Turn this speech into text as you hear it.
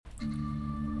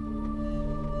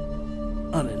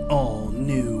on an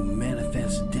all-new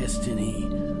Manifest Destiny,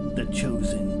 The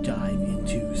Chosen dive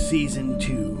into Season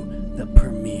 2, the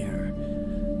premiere.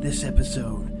 This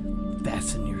episode,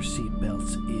 Fasten Your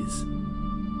Seatbelts, is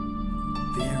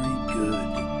very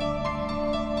good.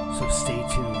 So stay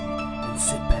tuned and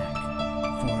sit back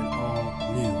for an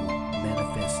all-new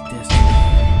Manifest Destiny.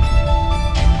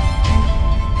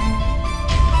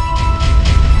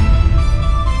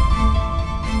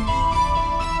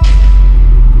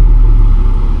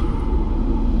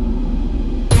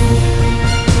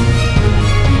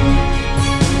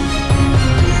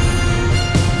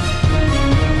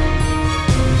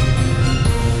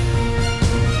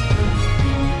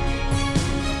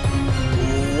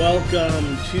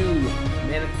 Welcome to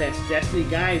Manifest Destiny,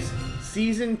 guys.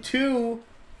 Season 2.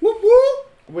 Whoop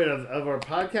whoop. Wait, of our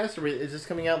podcast, or is this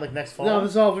coming out like next fall? No,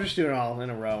 we're just doing it all in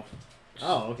a row.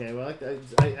 Oh, okay. Well,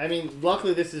 I mean,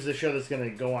 luckily this is a show that's going to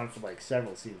go on for like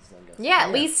several seasons, I guess. Yeah,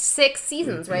 at least 6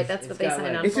 seasons, right? That's what they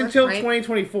signed on for. It's until right?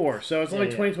 2024, so it's only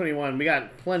 2021. We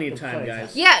got plenty of time,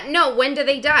 guys. Yeah, no, when do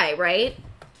they die, right?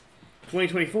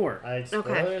 2024.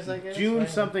 Spoilers, I guess, June right?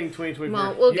 something 2024.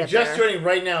 Well, we'll get You're there. just joining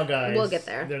right now, guys. We'll get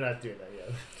there. They're not doing that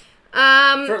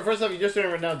yet. First off, you're just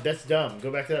joining right now. That's dumb.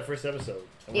 Go back to that first episode.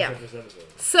 Yeah. That first episode.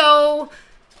 So,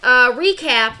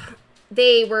 recap.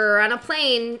 They were on a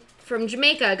plane from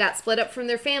Jamaica, got split up from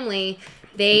their family.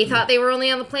 They thought they were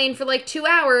only on the plane for like 2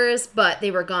 hours, but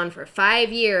they were gone for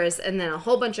 5 years. And then a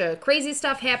whole bunch of crazy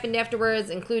stuff happened afterwards,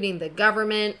 including the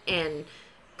government and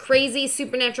crazy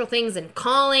supernatural things and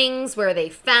callings where they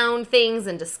found things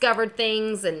and discovered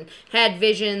things and had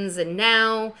visions. And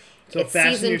now it's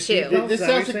season 2. This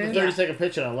sounds like a 30-second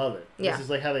pitch, and I love it. Yeah. This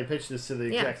is like how they pitch this to the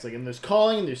execs. Like, and there's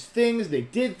calling, and there's things, they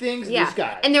did things, and there's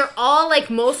guys. And they're all like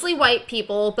mostly white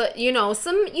people, but you know,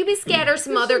 you be scatter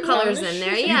some other colors in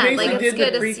there. Yeah, you like basically it's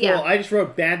did good the as prequel. I just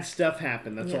wrote bad stuff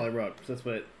happened. That's all I wrote. That's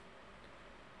what.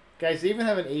 Guys, they even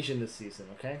have an Asian this season,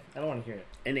 okay? I don't want to hear it.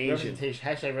 An Asian.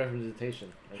 Hashtag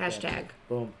representation. Hashtag.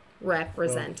 Boom.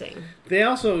 Representing. Boom. They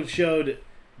also showed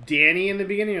Danny in the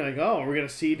beginning. You're like, oh, we're going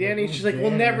to see Danny. She's like,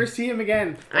 we'll never see him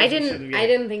again. I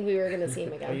didn't think we were going to see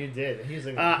him again. Oh, you did.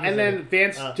 And then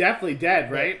Vance definitely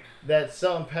dead, right? That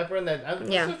salt and pepper and that...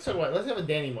 Let's have a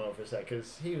Danny moment for a sec,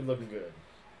 because he was looking good.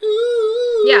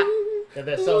 Yeah. Got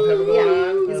that salt and pepper going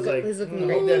on. He's looking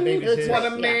great. That baby's his. What a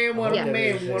man, what a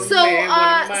man, what a So,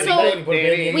 man. so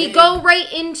we go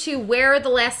right into where the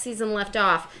last season left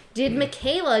off. Did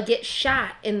Michaela get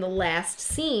shot in the last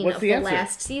scene of the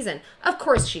last season? Of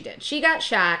course she did. She got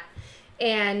shot,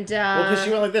 and because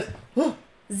she went like this.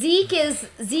 Zeke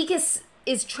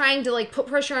is trying to like put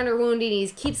pressure on her wound, and he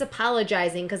keeps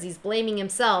apologizing because he's blaming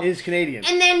himself. He's Canadian.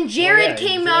 And then Jared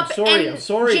came up, I'm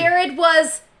sorry. Jared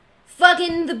was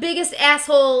fucking the biggest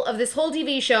asshole of this whole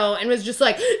TV show and was just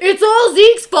like, it's all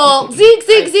Zeke's fault. Zeke.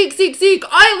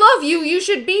 I love you. You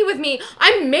should be with me.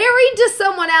 I'm married to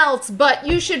someone else, but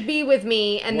you should be with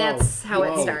me. And that's how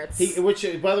it starts.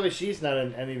 Which, by the way, she's not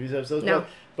in any of these episodes. No.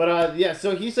 But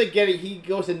so he's like he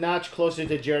goes a notch closer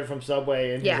to Jared from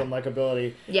Subway and his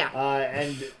unlikability. Yeah.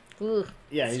 Ooh,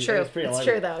 yeah, it's true. Pretty it's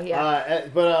true, though, yeah.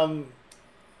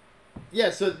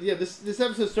 This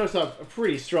episode starts off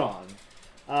pretty strong.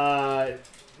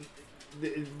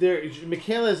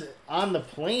 Michaela's on the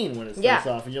plane when it starts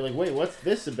off, and you're like, wait, what's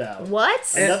this about? What?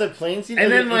 Another plane scene? And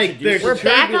then, like, there's we're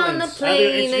back on the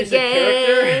plane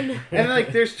again. And then,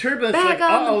 like, there's turbulence. Back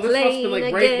like, on the this must have been, like,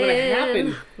 right when it again.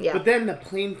 happened. Yeah. But then the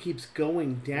plane keeps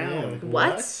going down. Yeah, like,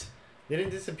 What? They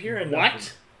didn't disappear enough.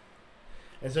 What?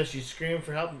 And so she's screaming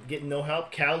for help, getting no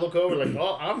help. Cal look over like,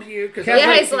 oh, I'm here. Cause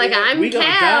he's like, I'm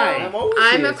Cal.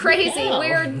 I'm a crazy, Cal.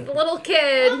 weird little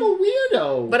kid. I'm a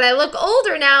weirdo. But I look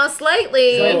older now,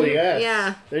 slightly. Slightly, yes.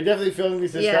 Yeah. They're definitely filming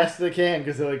these as fast as they can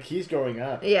because they're like, he's growing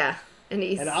up. Yeah.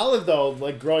 And Olive, though,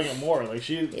 like, growing up more. Like,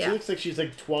 she looks like she's,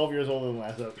 like, 12 years older than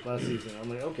last season. I'm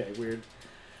like, okay, weird.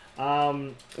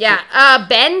 Ben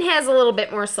has a little bit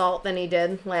more salt than he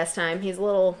did last time. He's a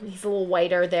little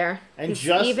whiter there. And he's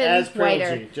just even as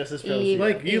whiter. Just as pearly.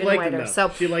 Like, you like him, though.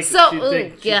 So,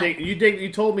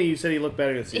 you told me you said he looked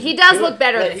better this season. He does look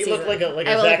better this season. He looked like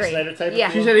a Zack Snyder type.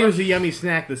 Yeah. She said he was a yummy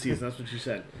snack this season. That's what she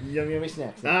said. Yummy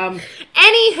snacks.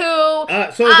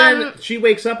 Anywho. So then she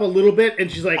wakes up a little bit and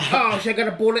she's like, oh, I got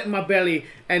a bullet in my belly.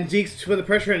 And Zeke's for the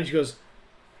pressure and she goes,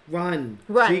 run.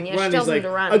 Zeke, yeah, she tells him to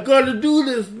run. I gotta do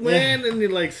this, man. And he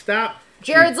like, stop.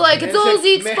 Jared's like, it's all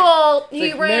Zeke's fault.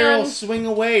 He ran. Meryl, swing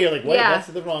away. You're like, wait, that's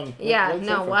the wrong.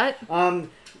 What?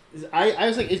 I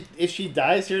was like, if she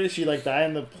dies here, does she like die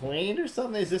on the plane or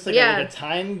something? Is this like a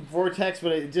time vortex?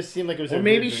 But it just seemed like it was. Or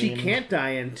maybe she can't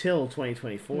die until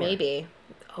 2024. Maybe.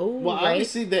 Oh, well, right.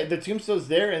 obviously the tombstone's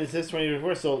there and it says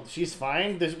 2024, so she's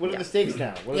fine. What are the stakes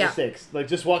now? What are the stakes? Like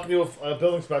just walking to a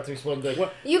building spot to explode and be like,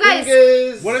 what? You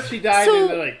guys, what if she died and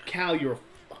they're like, Cal, you're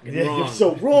fucking wrong. You're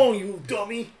so wrong, you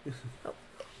dummy.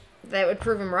 That would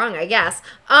prove him wrong, I guess.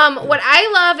 What I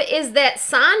love is that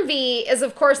Sanvi is,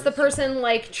 of course, the person,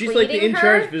 like, she's treating like the in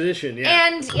charge her. physician, yeah.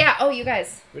 And, yeah, oh, you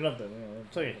guys. We don't have to,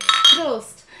 sorry.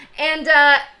 Toast. And,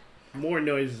 More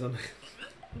noises on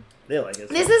They like it.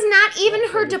 this is not even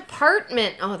her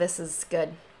department. Oh, this is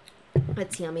good.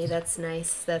 That's yummy. That's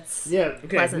nice. That's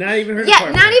pleasant. Not even her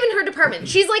department. Not even her department.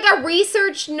 She's like a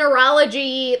research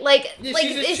neurology, like, Yeah, like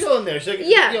she's just it's, chilling there. She's like,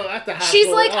 yeah. At the hospital. She's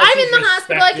like, I'm in the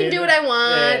hospital. I can respected. do what I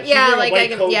want. she's wearing a like white I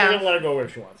can. coat. Yeah. They're gonna let her go where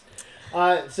she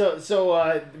wants.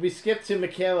 So we skip to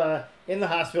Michaela in the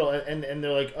hospital, and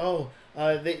they're like, oh.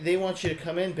 They want you to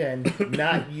come in, Ben.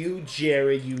 Not you,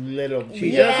 Jared, you little bitch.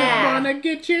 She doesn't want to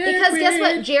get Jared. Because guess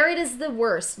what? Jared is the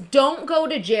worst. Don't go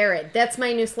to Jared. That's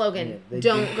my new slogan.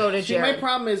 Don't go to See, Jared. my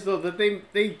problem is, though, that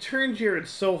they turned Jared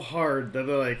so hard that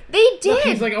they're like... They did. Look,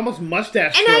 he's like almost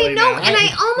mustache and I know, now. and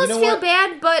I almost you know feel what?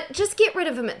 bad, but just get rid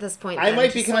of him at this point. I then.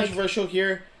 might be Just like- controversial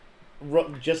here.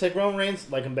 Just like Roman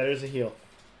Reigns, like him better as a heel.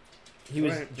 He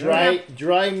was Right.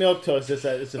 dry milk toast.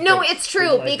 No, it's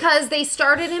true because they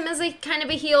started him as a kind of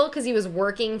a heel because he was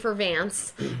working for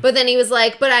Vance, but then he was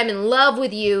like, "But I'm in love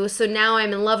with you, so now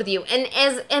I'm in love with you," and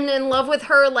in love with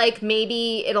her, like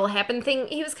maybe it'll happen thing.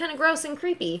 He was kind of gross and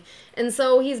creepy, and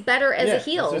so he's better as a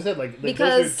heel that's what I said, like,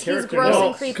 because those are he's gross character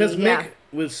and creepy. Because Yeah. Mick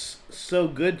was so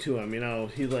good to him, you know.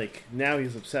 He like now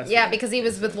he's obsessed. Yeah, with him. because he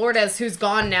was with Lourdes, who's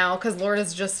gone now. Because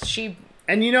Lourdes she.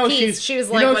 And you know Peace. She was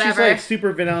like, she's whatever. like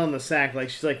super vanilla in the sack. Like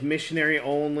she's like missionary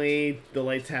only. The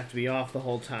lights have to be off the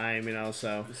whole time, you know.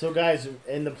 So guys,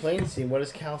 in the plane scene, what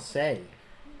does Cal say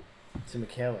to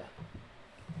Michaela?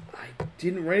 I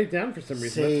didn't write it down for some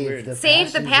reason. That's weird.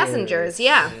 Save the passengers.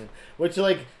 Yeah. Which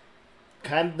like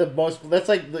kind of the most. That's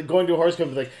like going to a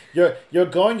horoscope. Like you're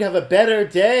going to have a better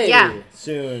day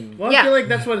soon. Well, Yeah. I feel like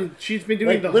that's what she's been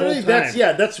doing Like, the literally, whole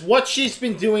time. that's what she's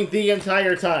been doing the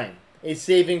entire time. Is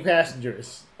saving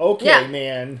passengers. Okay, Yeah.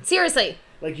 man. Seriously.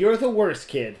 Like you're the worst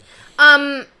kid.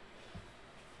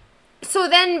 So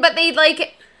then, but they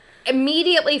like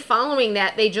immediately following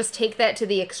that, they just take that to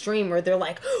the extreme where they're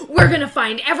like, we're gonna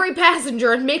find every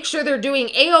passenger and make sure they're doing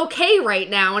A-okay right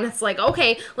now. And it's like,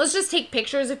 okay, let's just take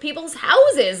pictures of people's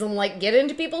houses and like get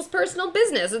into people's personal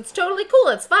business. It's totally cool.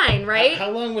 It's fine, right? How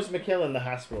long was Michaela in the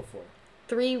hospital for?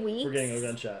 3 weeks. For getting a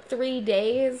gunshot. 3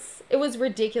 days. It was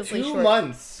ridiculously 2 short.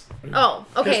 months. Oh,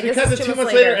 okay. Just because this it's is 2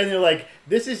 months later, and they're like,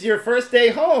 "This is your first day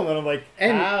home," and I'm like,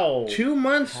 And "How?" 2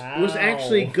 months was How?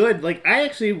 actually good. Like I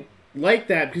actually like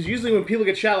that because usually when people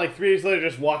get shot, like 3 days later,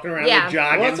 just walking around, Yeah. they're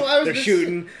jogging, Well, that's what I was they're just-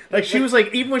 shooting. Like she was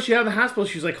like, even when she got out of the hospital,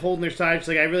 she was like holding her side. She's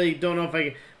like, I really don't know if I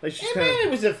can. Like she's Man, kind of.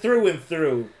 it was a through and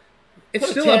through. It's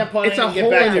put a still a tampon it's in a and get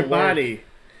hole back in to your work. body.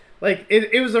 Like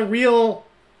it was a real.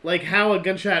 Like how a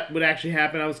gunshot would actually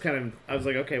happen, I was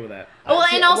like okay with that. Well,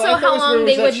 and also I thought how it was long weird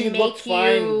they was that would she make looked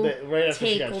fine you right after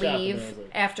she take got shot, but then I leave was like-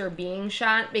 after being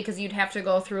shot because you'd have to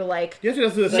go through like You have to go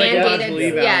through the mandated. psychological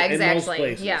eval Yeah, in most exactly.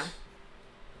 places. Yeah.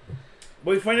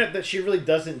 But we find out that she really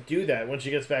doesn't do that when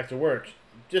she gets back to work.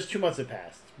 Just 2 months have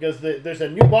passed because there's a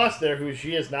new boss there who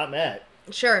she has not met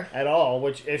Sure. at all.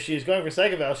 Which, if she's going for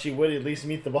psych eval, she would at least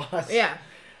meet the boss. Yeah.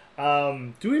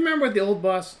 Do we remember what the old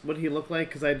boss what he looked like?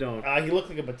 Because I don't. He looked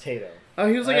like a potato. Oh,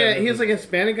 he was like I he was like a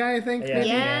Hispanic guy, I think.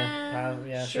 Yeah, maybe?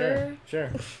 yeah, sure. sure.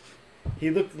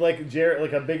 He looked like Jared,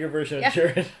 like a bigger version of Yeah.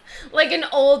 Jared. Like an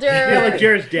older, Yeah, like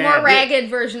Jared's dad. more ragged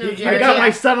version of I Jared. I got yeah.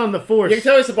 my son on the force. You can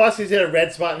tell it's the boss because he had a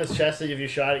red spot in his chest. So if you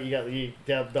shot it, you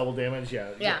got double damage. Yeah.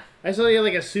 Yeah. I saw he had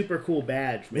like a super cool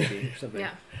badge, maybe or something.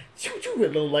 Yeah.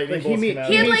 With little lightning Like, he bolts mean- come out.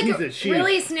 He had means like he's a chief.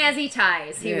 really snazzy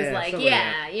ties. He was Yeah, like, something like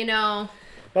yeah, you know.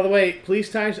 By the way,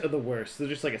 police ties are the worst. They're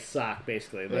just like a sock,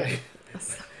 basically. Like,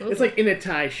 it's like in a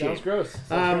tie shape. Sounds gross.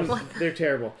 Sounds gross. They're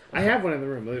terrible. I have one in the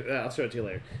room. I'll show it to you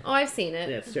later. Oh, I've seen it.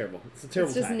 Yeah, it's terrible. It's a terrible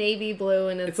It's just tie. navy blue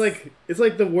and It's like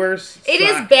the worst. it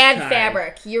is sock bad tie.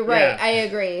 fabric. You're right. Yeah. I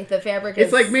agree. The fabric is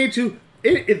It's like made to.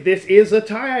 This is a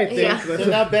tie, I think. Yeah. So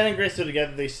now Ben and Grace are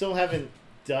together. They still haven't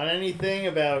done anything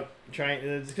about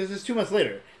trying because it's 2 months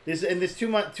later. This 2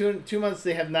 months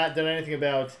they have not done anything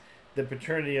about the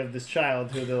paternity of this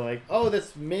child. Who they're like, oh,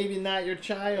 that's maybe not your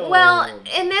child. Well,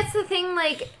 and that's the thing,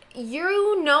 like,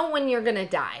 you know when you're gonna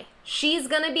die. She's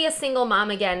gonna be a single mom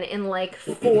again in, like,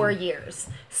 4 years.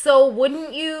 So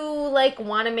wouldn't you, like,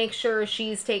 want to make sure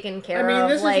she's taken care of? I mean,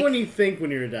 this like, is when you think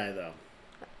when you're gonna die, though.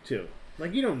 Too.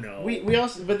 Like, you don't know. we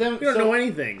also but then You don't know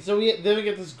anything. So then we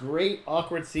get this great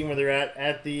awkward scene where they're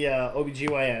at the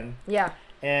OBGYN Yeah.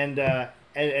 and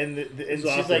and It's she's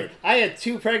awkward. like, I had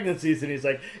 2 pregnancies, and he's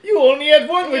like, you only had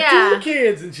 1 with Yeah. 2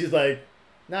 kids, and she's like,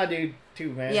 nah, dude,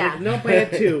 2, man. Yeah. Nope, I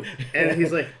had 2. And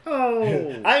he's like,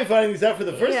 oh. I'm finding these out for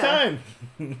the first Yeah. time.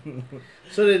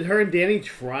 So did her and Danny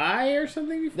try or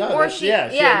something before? No, Or she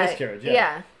had miscarriage.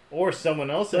 Yeah. Or someone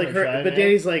else. Like in her, tribe, but man.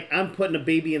 Danny's like, I'm putting a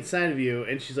baby inside of you,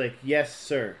 and she's like, yes,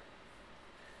 sir.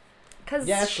 Because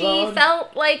Yes, she Lord.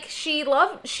 felt like she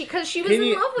loved, because she was Can in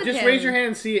you love with him. just raise your hand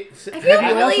and see it? I feel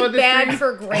have you also really had this bad dream?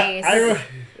 for Grace. I wrote,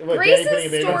 what, Grace's Danny putting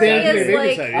a baby story inside Danny is me? putting a baby like-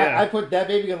 inside, yeah. I put that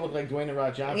baby gonna look like Dwayne the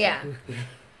Rock Johnson. Yeah.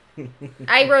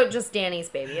 I wrote just Danny's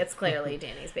baby. It's clearly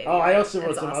Danny's baby. Oh, I right? also wrote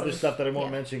That's some awesome. other stuff that I won't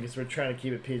Yeah. mention because we're trying to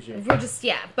keep it PG. We're just,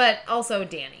 but also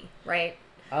Danny, right?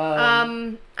 I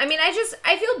mean,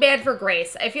 I feel bad for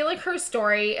Grace. I feel like her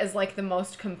story is like the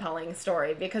most compelling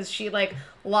story because she like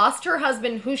lost her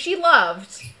husband who she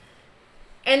loved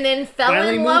and then fell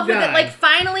Finally in love moved with it. on. Like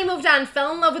finally moved on,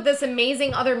 fell in love with this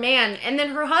amazing other man, and then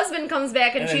her husband comes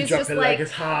back and then she's drop just it like,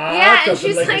 it's hot, yeah, and drop it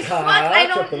she's like like, it's fuck, hot, I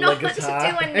drop don't it know like what it's to do,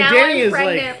 hot. and And now Danny I'm is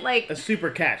pregnant. like a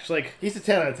super catch. Like, He's a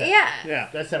 10 out of 10. Yeah. yeah.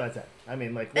 That's 10 out of 10. I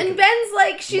mean, like. And look at- Ben's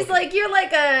like, she's look at- like, you're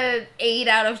like a 8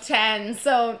 out of 10,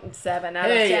 so 7 out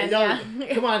of 10. no,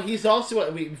 Yeah. come on. He's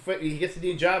also he gets a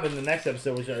new job in the next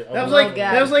episode, which That was Oh, like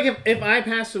God. that was like if I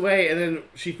passed away and then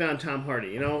she found Tom Hardy,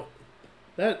 you know,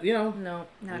 that you know. No,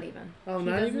 not even. Oh, He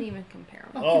not doesn't even? compare.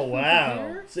 Oh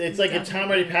wow! So it's like if Tom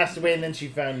already passed away and then she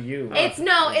found you.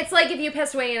 It's like if you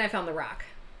passed away and I found The Rock.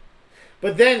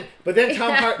 But then but then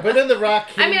The Rock.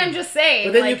 Came, I mean, I'm just saying.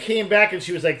 But then like, you came back and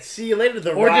she was like, "See you later,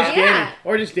 The Or Rock." just Yeah. Danny.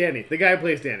 Or just Danny. The guy who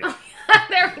plays Danny.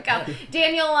 there we go.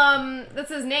 Daniel, that's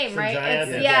his name, right? Sanjaya?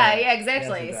 It's, Yeah. yeah,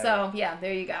 exactly. Yeah, Sanjaya. So, yeah,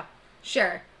 there you go.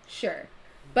 Sure.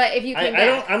 But if you came I back.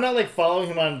 don't. I'm not like following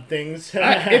him on things.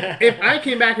 If I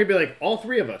came back, I'd be like all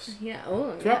 3 of us. Yeah,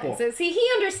 oh, Thruple. yeah. So, see, he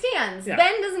understands. Yeah.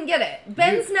 Ben doesn't get it.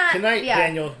 Ben's not. Tonight, yeah.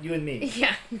 Daniel, you and me.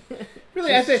 Yeah. Really,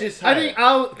 Just I think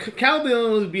Cal will be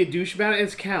able to be a douche about it. And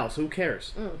it's Cal, so who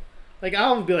cares? Like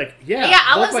I'll be like, yeah. Yeah,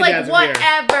 I both was my like, dads are here.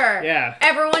 whatever. Yeah.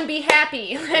 Everyone be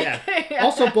happy. Yeah. Like,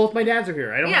 Also, both my dads are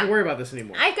here. I don't have Yeah. to worry about this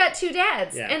anymore. I've got 2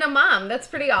 dads Yeah. and a mom. That's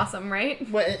pretty awesome, right?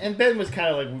 Well, and Ben was kind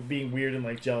of like being weird and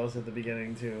like jealous at the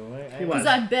beginning too. He was. Because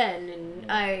I'm Ben,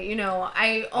 and I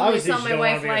only Obviously, saw she my don't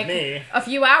wife wanna be with like me. a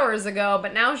few hours ago,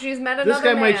 but now she's met another This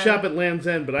guy man. might shop at Land's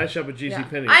End, but I shop at Yeah.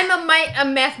 JCPenney's. I'm a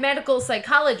mathematical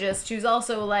psychologist who's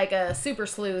also like a super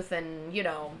sleuth and,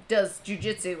 does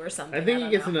jujitsu or something. I think don't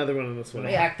he gets know. another one on this one.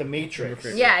 Gonna hack the Matrix.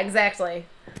 Yeah, exactly.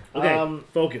 Okay,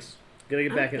 focus. Gotta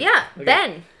get back in. Yeah, Okay.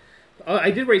 Ben. Oh,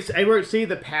 I wrote Save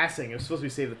the Passing. It was supposed to be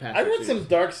Save the Passing. I wrote some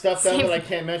dark stuff down Same. that I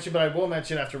can't mention, but I will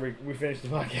mention after we finish the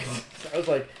podcast.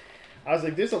 I was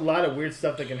like, there's a lot of weird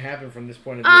stuff that can happen from this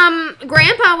point of view.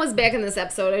 Grandpa was back in this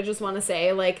episode. I just want to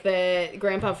say, like, the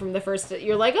grandpa from the first.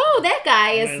 You're like, oh, that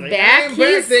guy is I'm like, back. I'm back,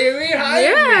 He's they rehired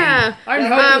me. yeah. I'm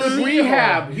helping with Um,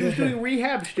 rehab. He was doing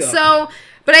rehab stuff. So,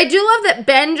 but I do love that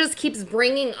Ben just keeps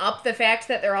bringing up the fact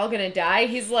that they're all gonna die.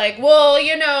 He's like, well,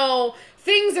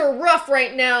 things are rough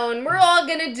right now, and we're all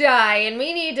gonna die, and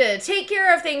we need to take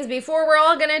care of things before we're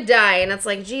all gonna die. And it's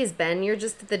like, geez, Ben, you're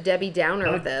just the Debbie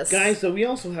Downer with this. Guys, so we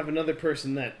also have another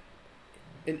person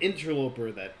an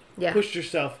interloper that Yeah. pushed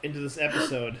herself into this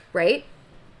episode. Right?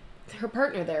 Her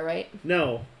partner there, right?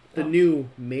 No, the new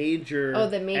major. Oh,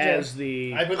 the major. as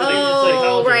the I put the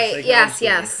Oh, right. psychologist.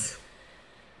 Yes.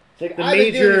 It's like, the I've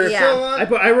been doing major. this Yeah. so long.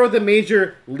 I wrote the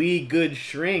major Lee Good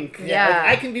Shrink. Yeah. Like,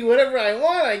 I can be whatever I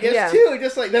want, I guess, Yeah. too.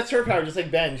 Just like, that's her power, just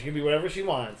like Ben. She can be whatever she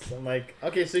wants. I'm like,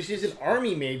 okay, so she's an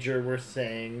army major, we're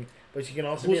saying, but she can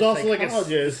also Who's be a also like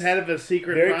psychologist. head of a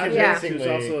secret Very project. convincingly.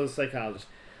 Who's also a psychologist.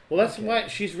 Well, that's Okay. why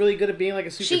she's really good at being like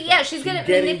a super. She's good at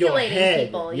get in your manipulating head.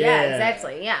 people. Yeah. Yeah,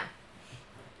 exactly. Yeah.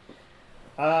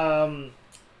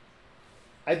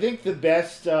 I think the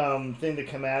best thing to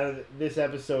come out of this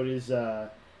episode is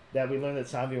that we learned that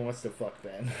Zombie wants to fuck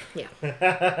Ben. Yeah.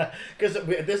 Because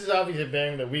this is obviously a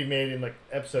bang that we made in like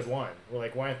episode 1. We're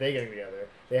like, why aren't they getting together?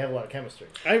 They have a lot of chemistry.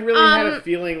 I really had a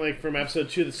feeling like from episode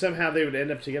 2 that somehow they would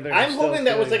end up together. and I'm still hoping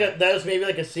that was feeling like that was maybe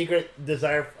like a secret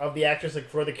desire of the actress, like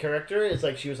for the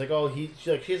she was like, oh,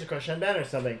 she has a crush on Ben or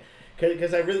something.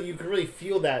 Because you could really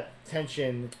feel that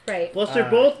tension. Right. Plus, they're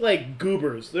both like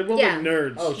goobers. They're both Yeah. like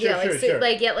nerds. Oh, sure, Yeah, sure.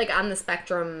 like on the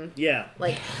spectrum. yeah.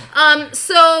 Like,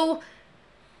 so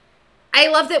I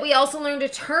love that we also learned a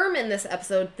term in this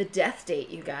episode, the death date,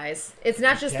 you guys. It's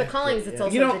not just the Death callings, date, it's yeah.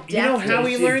 also You know the death how date.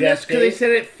 we See, learned death this? Because they date?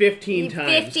 said it 15 times.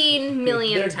 15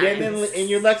 million They're times. getting in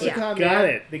your lexicon. Yeah. man. Got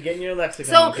it. They're getting your lexicon.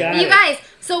 So, Got you it. guys,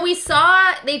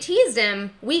 they teased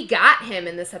him. We got him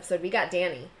in this episode. We got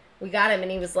Danny. we got him,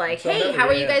 and he was like, So hey, that how are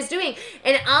was- you yeah. guys doing?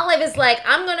 And Olive is like,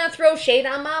 I'm going to throw shade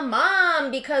on my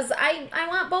mom because I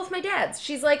want both my dads.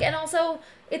 She's like, and also,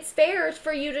 it's fair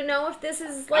for you to know if this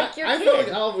is, like, your I kid. felt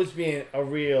like Olive was being a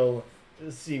real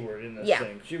C word in this Yeah.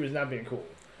 thing. She was not being cool.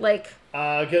 Like,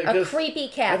 a 'Cause- creepy I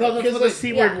cat. thought that's Because, what the like,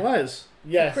 C yeah. word was.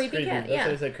 Yes, creepy cat, That's yeah.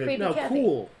 what I said, creepy. Creepy. No, Kathy.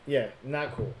 cool. Yeah,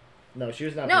 not cool. No, she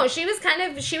was not. No, she was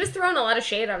throwing a lot of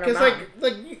shade on her Because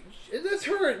mom. that's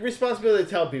her responsibility to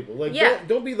tell people. Like, Yeah.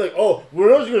 don't be like, oh,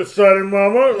 what else you gonna sign in,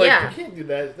 mama? Like, Yeah. you can't do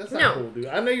that. That's not No. cool, dude.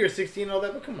 I know you're 16 and all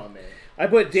that, but come on, man. I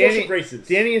put Social Danny. graces.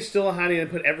 Danny is still a honey, and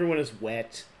put everyone as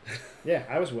wet. Yeah,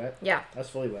 I was wet. Yeah. I was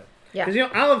fully wet. Yeah. Because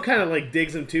Olive kind of like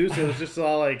digs him too, so it's just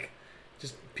all like,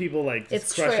 just people like just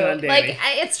It's true. crushing on Danny. Like,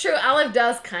 it's true. Olive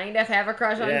does kind of have a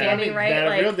crush on Yeah. Danny, I mean, right? not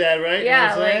Like, a real dad, right? yeah,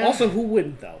 You know what I'm saying? like- Also, who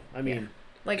wouldn't though? I mean,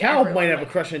 like Cal everyone, might have a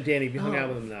like- crush on Danny if he hung Oh. out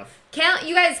with him enough. Cal,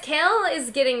 you guys, Cal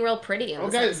is getting real pretty in Oh,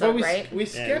 this guys, but episode, right? we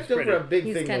it's skipped pretty. over a big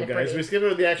He's thing, kinda though, guys. pretty. We skipped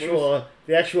over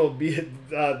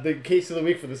the case of the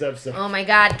week for this episode. Oh my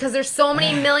god, because there's so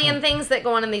many million things that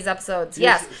go on in these episodes.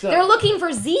 Yes, Yes, so- they're looking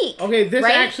for Zeke. Okay, this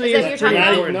right? actually is that is what you're talking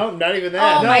pretty about? important. No, not even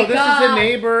that. Oh No, my this is God. a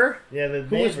neighbor Yeah, the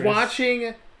who was neighbors.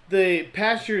 watching the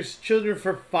pastor's children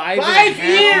for 5 5 and a half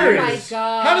years! Oh my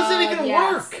god. How does it even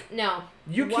yes. work? No.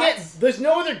 You What? can't. There's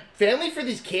no other family for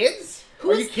these kids. Are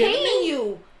you Who's kidding paying me?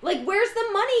 you? Like, where's the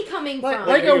money coming from?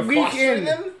 like Are a you week fostering in.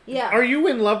 them? yeah. Are you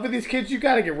in love with these kids? You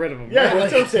gotta get rid of them. Yeah, right?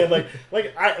 that's what I'm saying.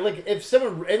 Like if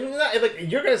someone and not, like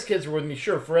your guys' kids were with me,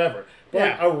 sure, forever. But Yeah.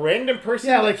 like a random person,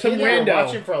 Yeah, like some kid that rando. were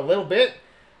watching for a little bit.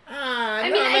 I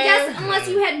mean, I guess unless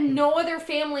you had no other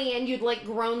family and you'd like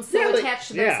grown so Yeah, like- attached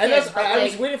to those yeah. And kids. that's, but, I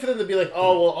was like, waiting for them to be like,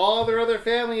 oh, well, all their other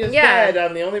family is Yeah. dead.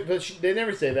 I'm the only, but they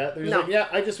never say that. They're just No. like, yeah,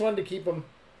 I just wanted to keep them,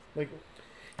 like,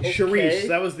 Charisse, okay.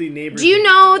 that was the neighbor. do you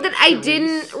know that I Charisse.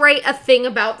 didn't write a thing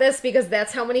about this because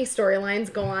that's how many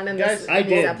storylines go on in Guys, this, I in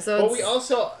these did. episodes? But we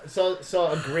also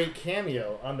saw a great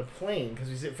cameo on the plane because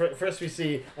we see first we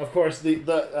see, of course, the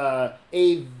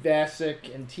A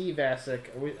Vasic and T Vasic.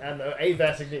 And A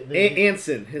Vasic,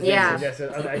 Anson. His name Yeah. is. Yes,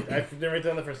 I didn't write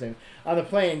down the first name on the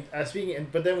plane. Speaking,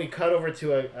 but then we cut over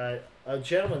to a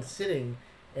gentleman sitting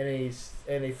in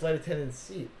a flight attendant's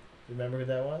seat. Remember who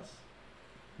that was?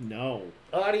 No.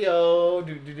 Audio.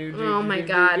 Oh my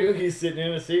God. He's sitting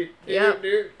in a seat. Yep.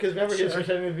 Because remember he was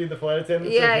pretending to be the flight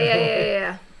attendant.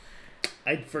 yeah.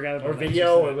 I forgot about Or that.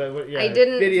 video. Just Or, yeah. I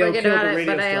didn't Video forget killed about the it,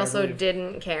 radio but I star, I also believe.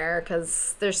 didn't care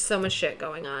because there's so much shit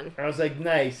going on. I was like,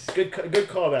 nice, good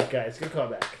callback, guys, good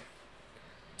callback.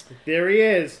 There he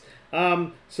is.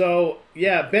 So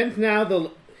yeah, Ben's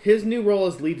now his new role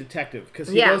is lead detective because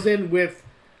he Yeah. goes in with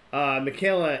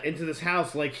Michaela into this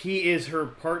house like he is her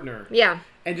partner Yeah.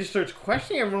 and just starts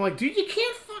questioning everyone like, dude, you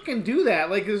can't fucking do that.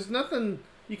 Like, there's nothing.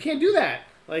 You can't do that.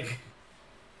 Like,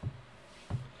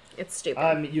 It's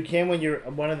stupid. You can when you're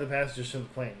one of the passengers from the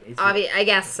plane. I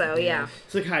guess so, yeah.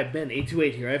 it's like, hi, Ben,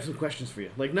 828 here. I have some questions for you.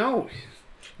 Like, no.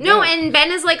 No, and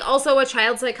Ben is like also a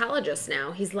child psychologist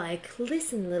now. He's like,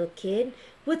 listen, little kid,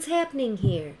 what's happening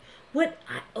here?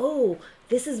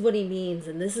 This is what he means,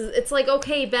 and this is. It's like,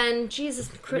 okay, Ben, Jesus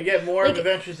Christ. We get more like, of the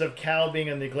adventures of Cal being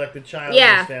a neglected child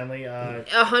Yeah. in his family.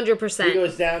 100%. He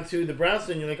goes down to the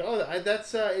brownstone. You're like, oh,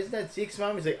 that's isn't that Zeke's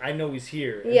mom? He's like, I know he's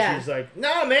here. And Yeah. she's like,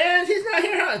 no, man, he's not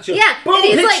here. And she'll, Yeah, boom, and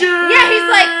he's like, picture!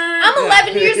 I'm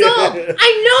 11 years old.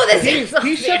 I know this is.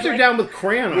 He shuts her down with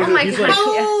crayon. Oh my He's God. like,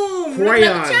 Boom!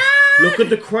 crayons. Look at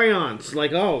the crayons.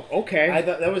 Like, oh, okay. I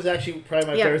thought that was actually probably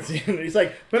my Yeah. favorite scene. He's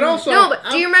like, But also, No, but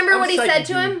do you remember I'm what he said psychic,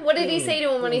 to him? dude. What did he say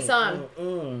to him when he saw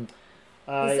him?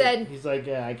 He said, he's like,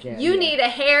 yeah, I can't. You yeah. need a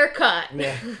haircut.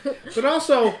 Yeah. but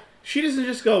also, she doesn't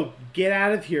just go, get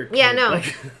out of here, kid. Yeah, no.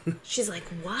 Like, She's like,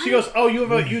 what? she goes, oh,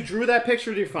 you drew that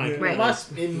picture? You're fine. Right. It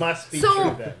must be true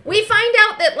So then. we find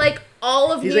out that like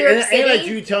all of He's New like, York and like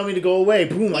City. you tell me to go away.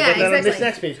 Boom! I Yeah, got that on this exactly.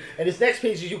 next page. And this next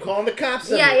page is you calling the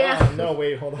cops. on Yeah, me. yeah. Oh, no,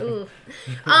 wait, hold on. Ooh.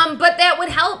 But that would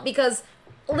help because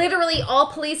literally all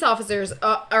police officers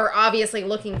are obviously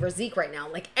looking for Zeke right now.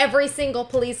 Like every single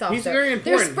police officer. very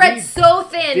They're important. spread He so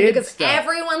thin did because stuff.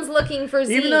 everyone's looking for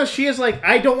Zeke. Even though she is like,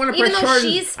 I don't want to Even press though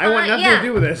charges. she's I want fine, nothing yeah. to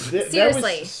do with this. That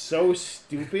Seriously. was so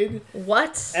stupid.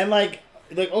 What? And like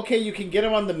okay, you can get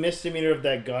him on the misdemeanor of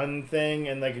that gun thing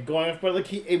and like going off, but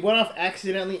like it went off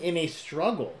accidentally in a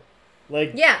struggle.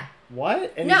 Like Yeah.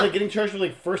 what? And No. he's like getting charged with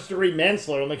like first degree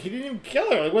manslaughter. I'm like, he didn't even kill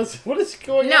her. Like what is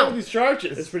going No. on with these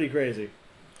charges? It's pretty crazy.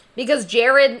 Because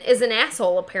Jared is an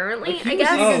asshole, apparently, Like, he I was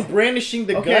guess. even brandishing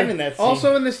the gun in that scene.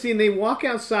 Also in this scene, they walk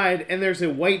outside and there's a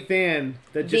white van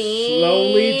that just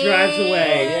slowly drives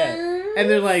away. yeah. And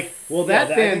they're like, well, Yeah,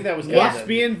 that I van think that was must good.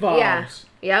 be involved. Yeah.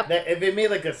 Yep. That, if they made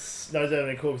like a no, that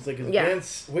would be cool. It's like his Yeah.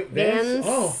 Vans. Wait, Vans.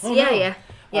 Oh yeah, no. yeah.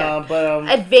 Yeah. But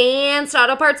Advanced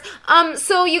auto parts.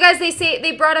 So you guys, they say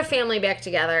they brought a family back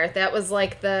together. That was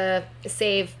like the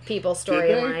save people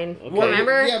storyline. Did they? Okay.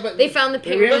 Remember? Yeah, but they found the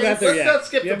we haven't parents. got there let's yet. not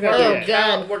skip You the haven't part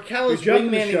got there where Cal is You're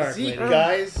jumping the wingmanning shark, Zeke, lady.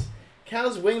 guys.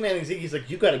 Cal's wingmanning Zeke. He's like,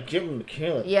 you gotta give him the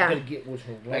killer. Yeah. You gotta get with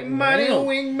her. Like, money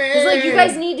wingman. He's like, you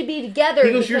guys need to be together.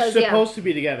 He goes, you're because, supposed to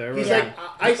be together. He's Yeah.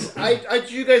 like, I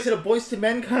drew you guys at a Boyz II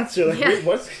Men concert. Like, Yeah.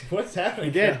 wait, what's happening?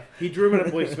 He did. Cal? He drew him at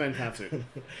a Boyz II Men concert.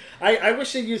 I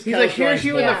wish they'd use. He's Cal's like, here's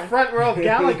you in Yeah. the front row of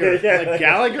Gallagher. Yeah. Like,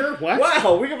 Gallagher? What?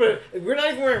 Wow, we're not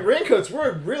even wearing raincoats.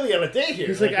 We're really on a date here.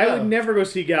 He's like, I wow. would never go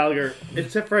see Gallagher,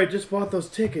 except for I just bought those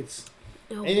tickets.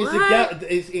 No, And he's what? like,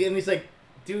 and he's like,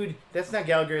 dude, that's not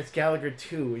Gallagher. It's Gallagher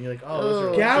 2. And you're like, oh, those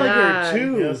Oh, are Gallagher God.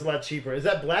 2. Yeah, it's a lot cheaper. Is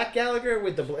that Black Gallagher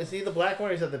with the? Is he the black one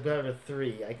or is that the Gallagher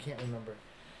 3? I can't remember.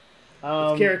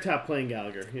 It's Carrot Top playing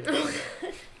Gallagher. Yeah.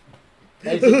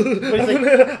 But it's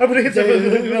like, I'm gonna get some.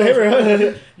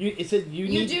 it said you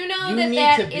You need, do know you that need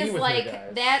that to be is with like her,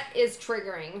 guys. that is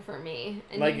triggering for me,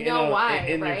 and Like, you know why,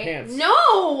 in your right? pants. No,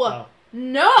 Oh.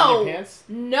 no, In your pants?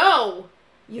 no.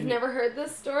 You've In- never heard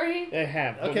this story? I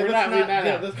have. But Okay, we're let's not. not. We're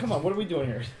Yeah, not. let's, come on, what are we doing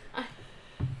here?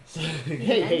 You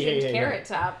hey, mentioned Carrot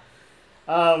Top.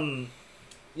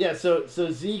 Yeah. So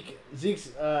Zeke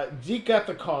got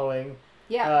the calling.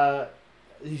 Yeah,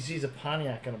 He sees a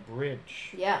Pontiac on a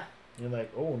bridge. yeah. You're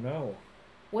like, oh no,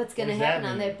 What's gonna What does that happen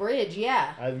on mean? that bridge?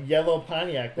 Yeah. a yellow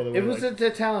Pontiac. By the way, It was like, at the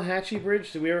Tallahatchie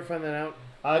Bridge. Did we ever find that out?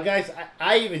 guys.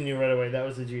 I even knew right away that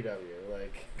was the GW.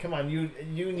 Like, come on, you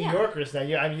New Yeah. Yorkers now.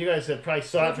 I mean, you guys have probably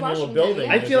saw it George from your little Washington, building.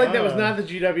 yeah. I feel like that was oh. not the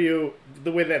GW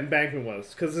the way that embankment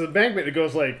was, because the embankment it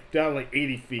goes like down like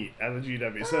 80 feet on the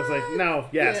GW. So it's like no,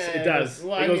 yes, Yeah, it does.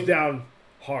 well, it I goes mean- down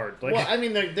hard. Like, Well, I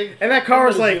mean, they and that car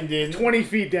was they like zoomed in. 20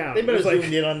 feet down. They It better was like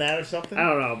zoomed in on that or something. I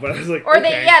don't know, but I was like, Or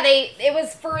okay. it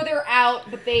was further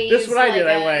out, but they. This is used what I did,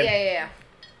 like I went- Yeah.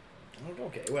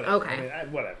 Okay, whatever. Okay. I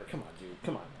mean, whatever. Come on, dude.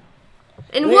 Come on now.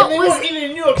 And They what weren't was? eating a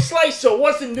New York slice, so it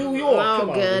wasn't New York. Oh, Come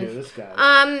on, good. dude, this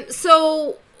guy.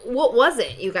 So what was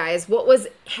it, you guys? What was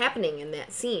happening in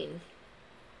that scene?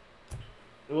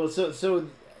 Well, so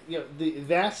you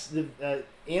know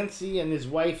Ansi and his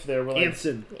wife there were like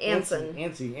Anson. Anson.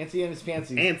 Ansi and his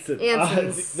fancies. Anson.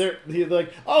 Ansons. They're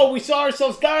like, oh, we saw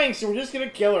ourselves dying, so we're just gonna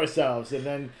kill ourselves, and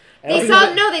then They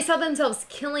saw themselves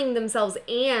killing themselves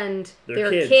and Their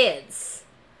their kids. kids.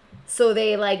 So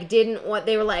they like didn't want.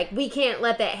 They were like, we can't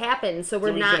let that happen. So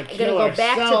we're not gonna go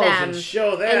back to them and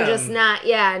show them and just not.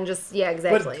 Yeah, and just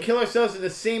exactly. but kill ourselves in the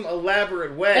same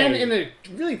elaborate way. And in a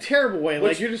really terrible way.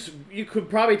 Which- Like you could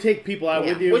probably take people out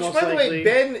Yeah. with you. Which, most by the likely.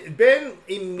 way, Ben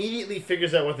immediately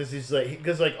figures out what this is like.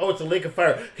 Because, like, oh, it's a lake of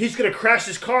fire. He's going to crash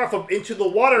his car off up into the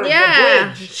water of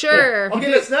Yeah, the bridge. sure.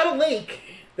 Okay, that's not a lake.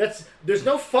 There's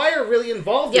no fire really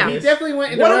involved Yeah. in He this. definitely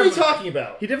went into What are we Rev- talking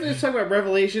about? He definitely was talking about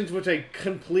Revelations, which I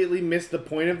completely missed the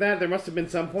point of that. There must have been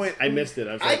some point. I missed it.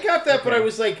 I was I like, got that, but okay. I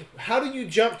was like, how do you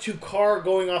jump to car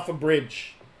going off a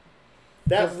bridge?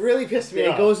 That really pissed me It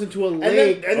off. goes into a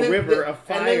lake, a river, a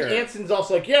fire. And then Anson's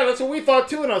also like, yeah, that's what we thought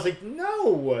too. And I was like, no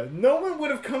one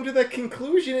would have come to that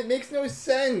conclusion. It makes no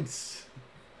sense.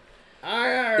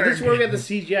 Is this where we got the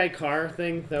CGI car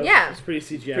thing? That was, Yeah. It's pretty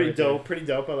CGI. Pretty right there. dope, pretty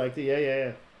dope. I liked it.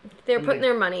 Yeah. They're putting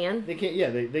their money in. They can't. Yeah,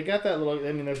 they got that little.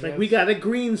 I mean, there's Like, we got a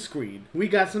green screen. We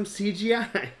got some CGI.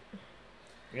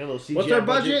 we got a little CGI What's our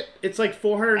budget? It's like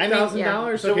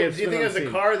 $400,000. So, Okay, do you think it was the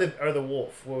scene. car or the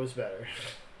wolf? What was better?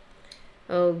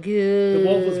 Oh, good. The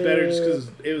wolf was better just because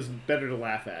it was better to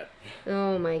laugh at.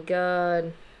 Oh my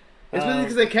god. Especially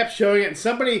because they kept showing it, and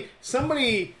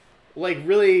somebody like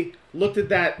really looked at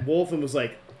that wolf and was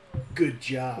like, "Good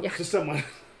job." Yeah. To someone,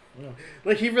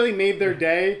 like he really made their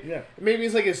day. Yeah. Maybe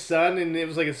it's like his son, and it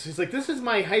was like he's like, "This is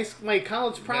my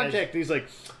college project." And he's like,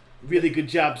 "Really good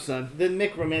job, son." Then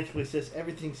Nick romantically says,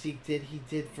 "Everything Zeke did, he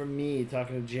did for me."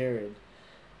 Talking to Jared,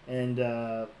 and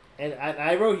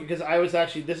I wrote because I was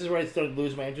actually this is where I started to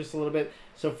lose my interest a little bit.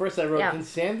 So first I wrote, Yeah. can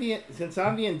Sandy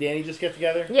and Danny just get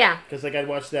together? Yeah. Because like I'd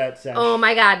watch that. Sash. Oh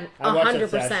my god. I watched that 100%,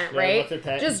 Sash. Yeah, I right? watched that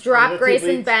tag. Just Yeah, drop that's Grace it,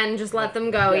 and leads. Ben. Just let them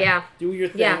go. Yeah. Do your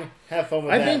thing. Yeah. Have fun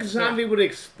with I that. think Zombie would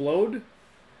explode,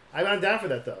 I'm down for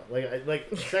that though. Like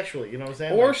sexually, you know what I'm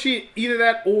saying? or Like, she either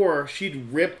that or she'd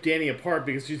rip Danny apart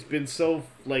because she's been so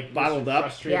like bottled up.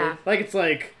 frustrated. Yeah. Like it's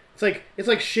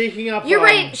like shaking up. You're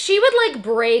right. She would like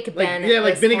break Like, Ben. yeah, at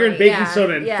like this vinegar point. and baking Yeah,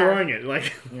 soda and yeah. throwing it.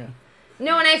 Like Yeah.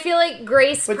 No, and I feel like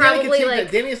Grace But Danny could probably take like.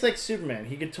 that. Danny is like Superman.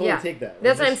 He could totally Yeah. take that.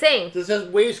 That's Like, what I'm saying. There's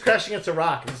waves crashing against a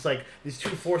rock. It's like these two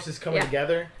forces coming Yeah.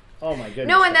 together. Oh my goodness.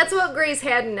 No, and that's what Grace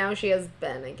had, and now she has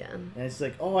Ben again. And it's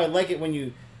like, oh, I like it when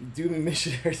you do the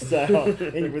missionary style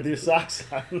and with your socks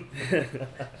on.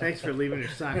 Thanks for leaving your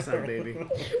socks on, baby. That's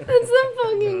the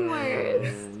fucking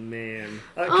worst. Oh, man.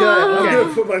 Okay, Oh. I'm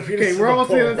gonna put my penis Okay, we're on the almost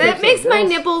to the floor. That makes my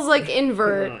nipples like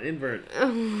invert. Invert.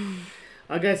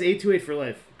 Guys, 828 for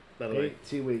life, by the way. 8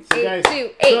 2 weeks. So 8, guys, 2,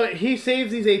 8. So he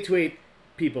saves these 828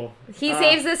 people. He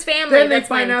saves this family. Then they That's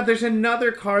find fine. out there's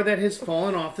another car that has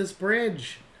fallen off this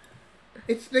bridge.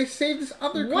 They saved this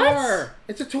other What? car.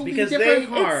 It's a totally Because different they-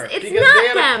 car. It's because not they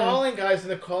had them. a calling, guys,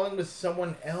 and the calling was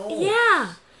someone else.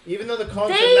 Yeah. Even though the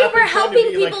calling They should not were be trying to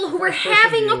helping be, like, people who were first-person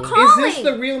having a view. call. Is this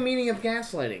calling. the real meaning of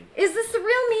gaslighting? Is this the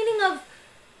real meaning of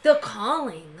the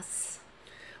callings?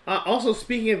 Also,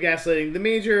 speaking of gaslighting, the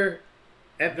major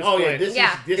at this Oh point yeah, this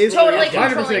Yeah. is is Totally really-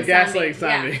 100% controlling gaslighting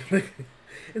Sandy. Sandy.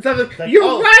 It's not Like, you're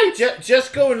oh, right.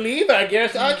 Just go and leave, I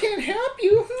guess. I can't help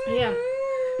you. Yeah.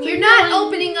 You're not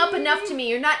opening up enough to me.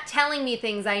 You're not telling me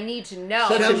things I need to know.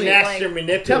 Such Tell a me- master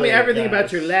manipulator. Tell me everything guys.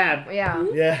 about your lab. Yeah.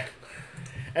 Yeah.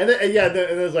 And then and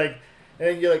it was like,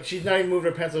 and you're like, she's not even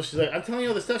moving her pencil. She's like, I'm telling you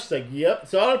all this stuff. She's like, yep,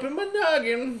 it's all up in my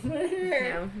noggin.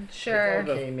 Yeah. Sure.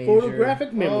 Okay, Major.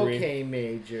 Photographic memory. Okay,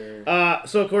 Major.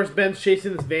 So of course Ben's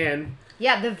chasing this van.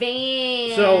 Yeah, the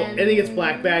van. So and he gets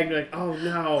black bagged. And you're like, oh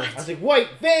no, I was like, white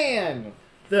van.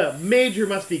 the major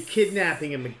must be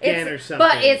kidnapping him again or something.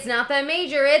 But it's not the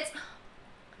major. It's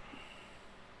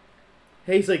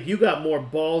Hey, he's like, you got more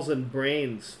balls and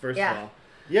brains. First Yeah. of all,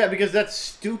 Yeah, because that's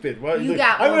stupid. Well, You like,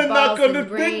 got I'm more gonna knock balls on the and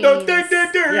big no. brains.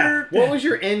 yeah. What was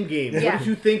your end game? Yeah. What did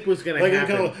you think was gonna Like,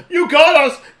 happen? you got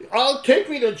us. I'll take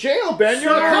me to jail, Ben.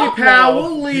 You're Sorry, out pal. now.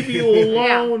 We'll leave you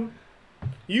alone.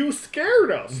 You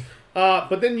scared us.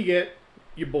 But then you get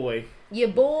your boy. your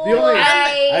boy. The only-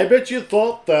 I bet you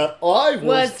thought that I was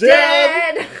was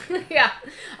dead. dead. Yeah.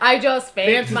 I just Vance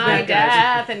faked is my back, guys.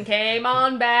 death and came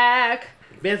on back.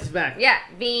 Vance is back. Yeah,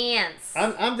 Vance.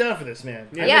 I'm down for this, man.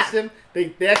 I Yeah. missed him.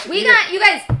 They actually. We got you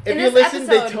guys If in you this listen,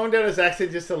 episode. they toned down his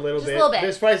accent just a little Just a bit. little bit.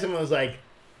 There's probably someone who was like,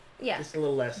 Yeah. just a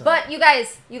little less. on But you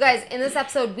guys, in this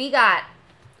episode, we got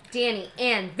Danny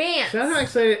and Vance. So how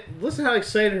excited! Listen how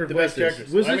excited her The voice best is.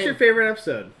 characters. Was I this mean- your favorite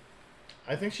episode? it.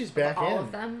 I think she's back All in.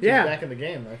 of them? She's Yeah. back in the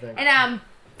game. I think. And I'm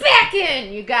back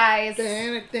in, you guys.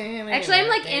 Actually, I'm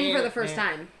like in for the first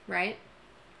time, right?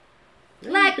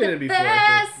 You've Like been the in before,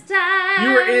 I think. first time.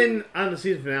 You were in on the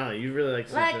season finale. You really liked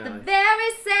the season Like the finale.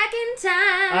 very second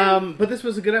time. But this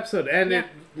was a good episode, and Yeah. it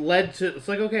led to. It's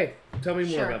like, okay, tell me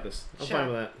more Sure. about this. I'm Sure. fine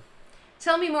with that.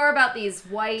 Tell me more about these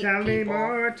white Tell me people.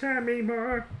 more. Tell me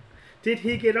more. Did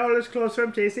he get all his clothes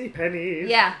from J.C. Penney's?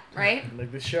 Yeah, right?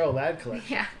 Like the show Lad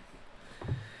Collection. Yeah.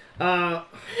 I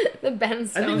The Ben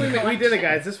Stone think we did it, collection.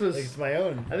 guys. This was. Like it's my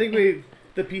own. I think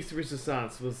the piece de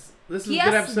resistance was. This was a good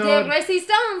Yes, the episode.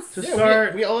 Resistance. To Yeah,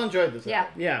 start. we all enjoyed this. Yeah.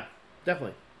 Yeah,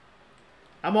 definitely.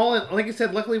 I'm all in. Like I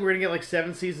said, luckily we're gonna get like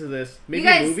 7 seasons of this. Maybe You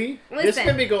guys, a movie. This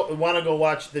listen. made me want to go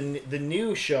watch the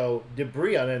new show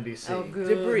Debris on NBC. Oh, good.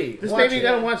 Debris. This Watch made me it.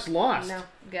 gotta watch Lost. No,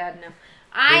 God, no.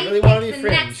 I really wanna picked be the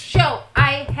friends. next show.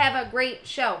 I have a great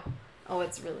show. Oh,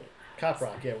 it's really Cop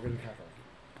Rock. Yeah, we're gonna do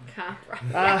Cop Rock.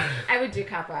 Cop Rock. Uh, I would do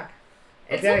Cop Rock.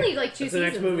 It's okay. only like 2 That's the seasons,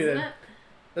 next movie, isn't then. it?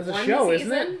 That's a One show,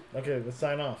 season? isn't it? Okay, let's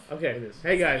sign off. Okay. It is.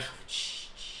 Hey guys, Shh,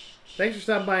 shh, shh. thanks for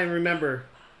stopping by, and remember,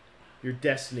 your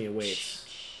destiny awaits.